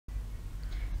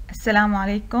Assalamu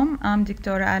alaikum. I'm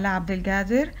Dr. Ala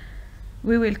Abdelgader.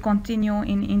 We will continue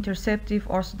in Interceptive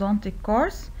orthodontic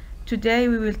course. Today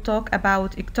we will talk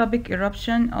about ectopic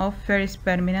eruption of first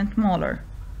permanent molar.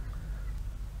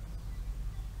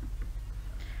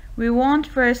 We want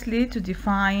firstly to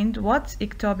define what's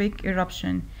ectopic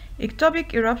eruption.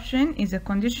 Ectopic eruption is a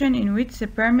condition in which the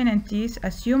permanent teeth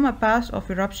assume a path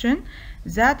of eruption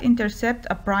that intercepts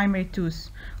a primary tooth,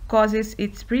 causes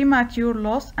its premature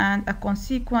loss and a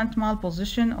consequent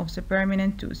malposition of the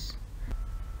permanent tooth.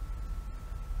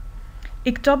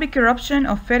 Ectopic eruption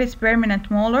of first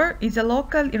permanent molar is a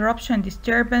local eruption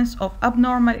disturbance of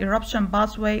abnormal eruption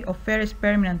pathway of first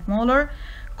permanent molar,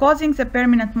 causing the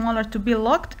permanent molar to be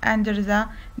locked under the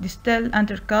distal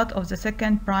undercut of the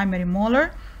second primary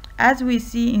molar. As we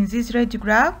see in this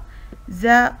radiograph,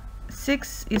 the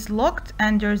 6 is locked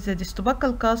under the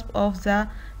distobuccal cusp of the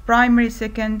primary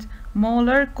second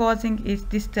molar, causing its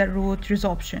distal root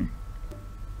resorption.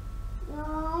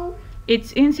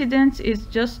 Its incidence is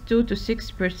just 2 to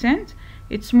 6%.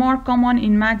 It's more common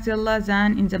in maxilla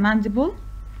than in the mandible.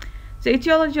 The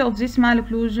etiology of this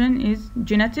malocclusion is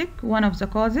genetic, one of the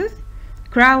causes,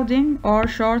 crowding or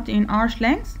short in arch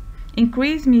length,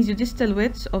 increased mesiodistal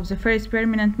width of the first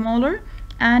permanent molar,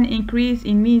 and increase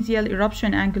in mesial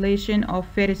eruption angulation of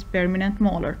first permanent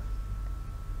molar.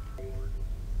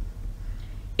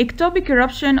 Ectopic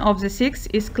eruption of the 6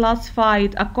 is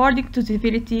classified according to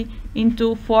severity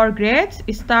into 4 grades.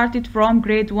 It started from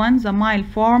grade 1, the mild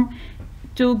form,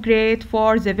 to grade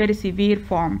 4, the very severe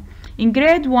form. In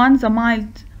grade 1, the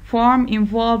mild form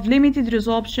involved limited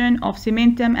resorption of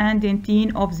cementum and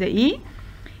dentine of the E.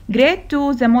 Grade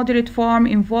 2, the moderate form,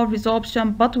 involved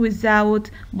resorption but without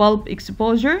pulp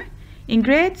exposure. In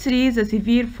grade 3, the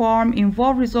severe form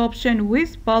involved resorption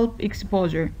with pulp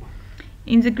exposure.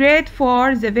 In the grade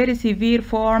 4, the very severe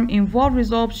form involved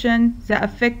resorption that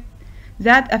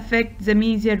affect the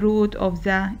mesial root of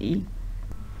the E.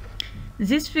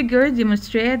 This figure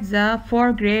demonstrates the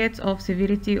 4 grades of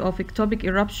severity of ectopic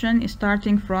eruption,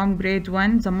 starting from grade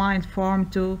 1, the mild form,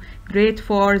 to grade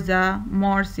 4, the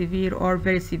more severe or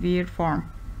very severe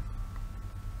form.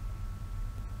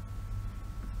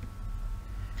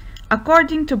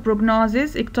 According to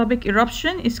prognosis, ectopic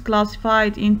eruption is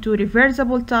classified into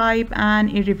reversible type and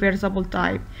irreversible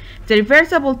type. The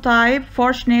reversible type,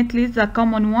 fortunately the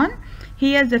common one,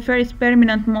 here the first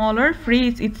permanent molar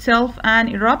frees itself and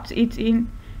erupts it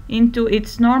into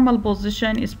its normal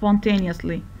position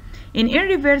spontaneously. In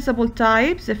irreversible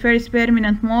type, the first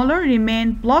permanent molar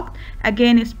remains blocked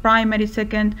against primary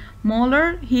second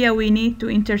molar. Here we need to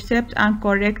intercept and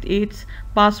correct its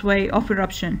pathway of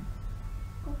eruption.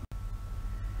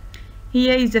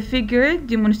 Here is a figure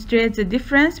demonstrates the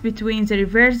difference between the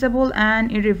reversible and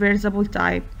irreversible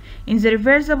type. In the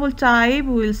reversible type,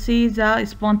 we will see the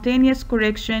spontaneous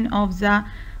correction of the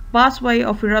pathway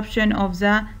of eruption of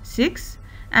the 6,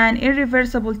 and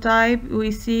irreversible type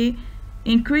we see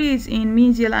increase in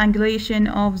mesial angulation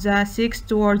of the 6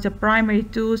 towards the primary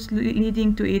tooth,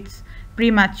 leading to its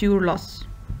premature loss.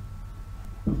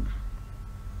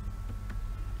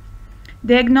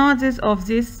 Diagnosis of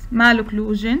this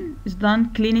malocclusion is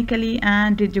done clinically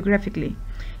and radiographically.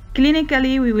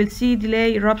 Clinically, we will see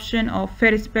delay eruption of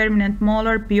first permanent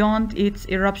molar beyond its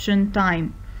eruption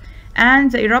time.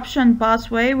 And the eruption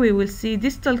pathway, we will see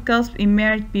distal cusp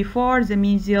emerge before the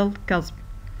mesial cusp.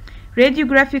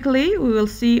 Radiographically, we will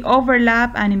see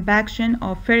overlap and impaction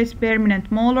of first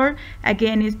permanent molar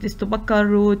against the distobuccal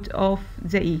root of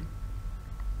the E.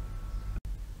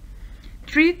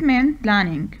 Treatment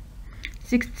planning.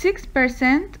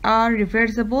 66% are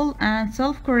reversible and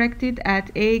self-corrected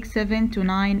at age 7 to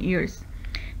 9 years.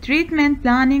 Treatment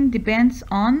planning depends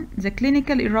on the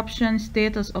clinical eruption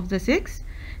status of the 6,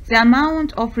 the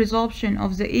amount of resorption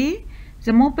of the E,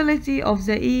 the mobility of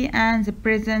the E, and the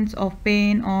presence of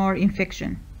pain or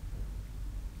infection.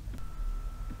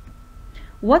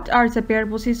 What are the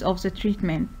purposes of the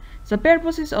treatment? The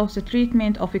purposes of the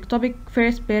treatment of ectopic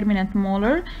first permanent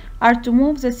molar are to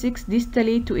move the 6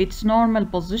 distally to its normal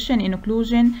position in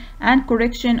occlusion and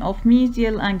correction of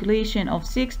mesial angulation of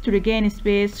 6 to regain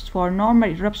space for normal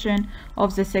eruption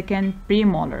of the second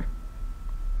premolar.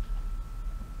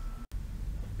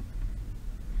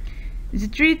 The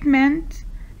treatment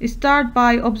starts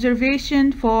by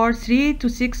observation for 3 to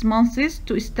 6 months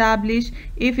to establish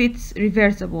if it's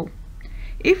reversible.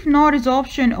 If no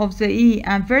resorption of the E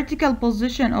and vertical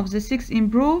position of the 6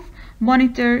 improve,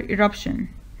 monitor eruption.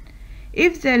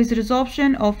 If there is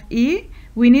resorption of E,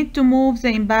 we need to move the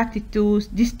impacted tooth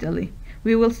distally.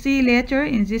 We will see later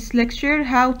in this lecture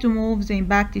how to move the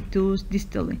impacted tooth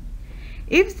distally.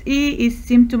 If E is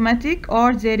symptomatic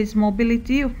or there is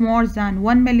mobility of more than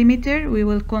 1 millimeter, we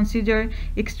will consider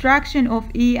extraction of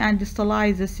E and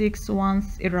distalize the 6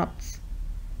 once erupts.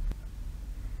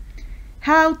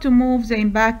 How to move the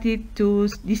impacted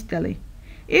tooth distally?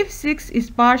 If 6 is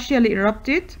partially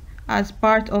erupted, as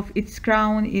part of its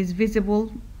crown is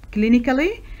visible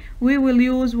clinically, we will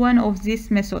use one of these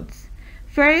methods.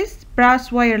 First, brass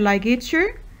wire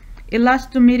ligature,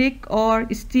 elastomeric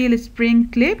or steel spring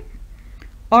clip,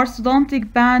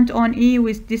 orthodontic band on E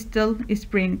with distal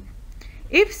spring.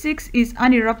 If 6 is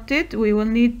unerupted, we will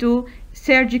need to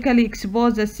surgically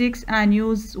expose the 6 and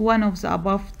use one of the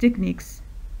above techniques.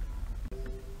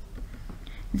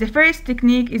 The first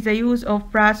technique is the use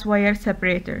of brass wire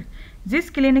separator. This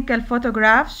clinical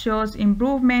photograph shows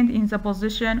improvement in the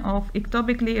position of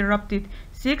ectopically erupted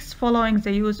 6 following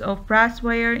the use of brass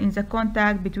wire in the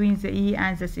contact between the E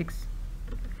and the 6.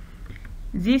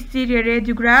 These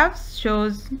stereoradiographs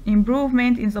shows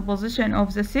improvement in the position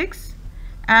of the 6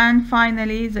 and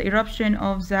finally the eruption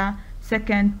of the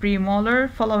second premolar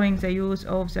following the use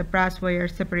of the brass wire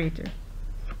separator.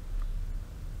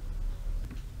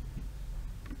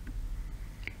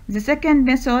 The second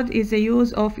method is the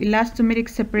use of elastomeric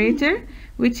separator,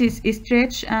 which is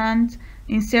stretched and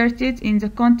inserted in the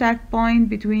contact point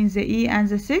between the E and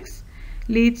the 6,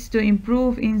 leads to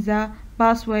improve in the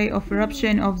pathway of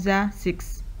eruption of the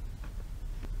 6.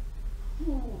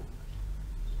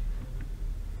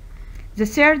 The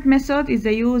third method is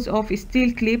the use of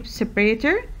steel clip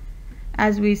separator.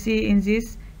 As we see in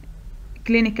these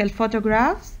clinical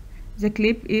photographs, the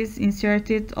clip is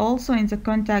inserted also in the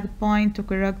contact point to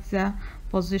correct the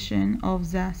position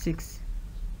of the 6.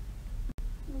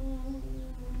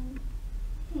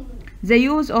 The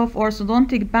use of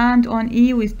orthodontic band on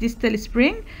E with distal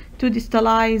spring to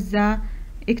distalize the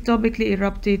ectopically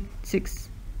erupted 6.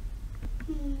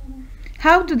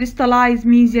 How to distalize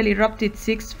mesial erupted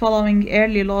 6 following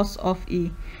early loss of E?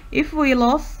 If we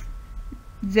lost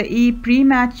the E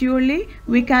prematurely,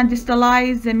 we can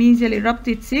distalize the mesial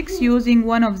erupted 6 using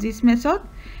one of these methods,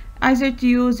 either to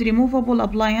use removable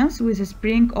appliance with a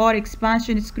spring or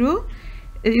expansion screw,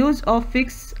 the use of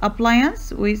fixed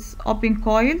appliance with open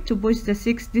coil to push the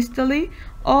 6 distally,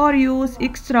 or use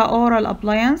extraoral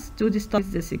appliance to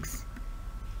distalize the 6.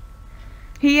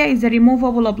 Here is a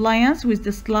removable appliance with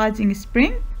the sliding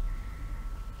spring.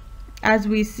 As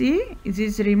we see, this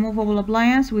is a removable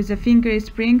appliance with a finger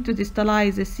spring to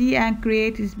distalize the C and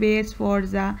create space for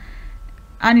the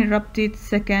unerupted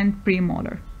second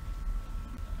premolar.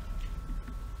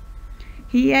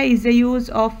 Here is the use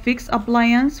of fixed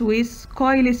appliance with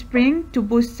coil spring to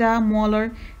push the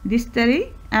molar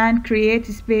distally and create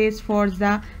space for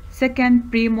the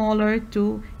second premolar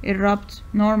to erupt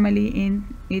normally in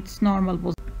its normal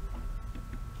position.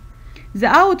 The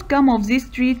outcome of this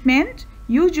treatment: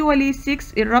 usually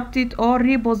 6 erupted or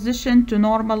repositioned to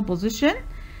normal position.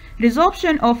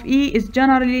 Resorption of E is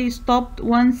generally stopped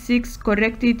once 6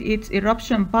 corrected its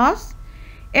eruption path.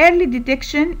 Early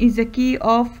detection is the key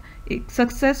of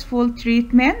successful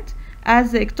treatment,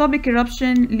 as the ectopic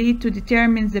eruption lead to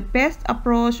determine the best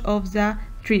approach of the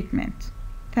treatment.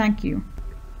 Thank you.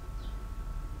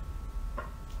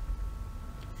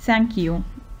 Thank you.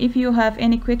 If you have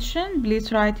any question,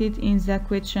 please write it in the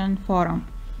question forum.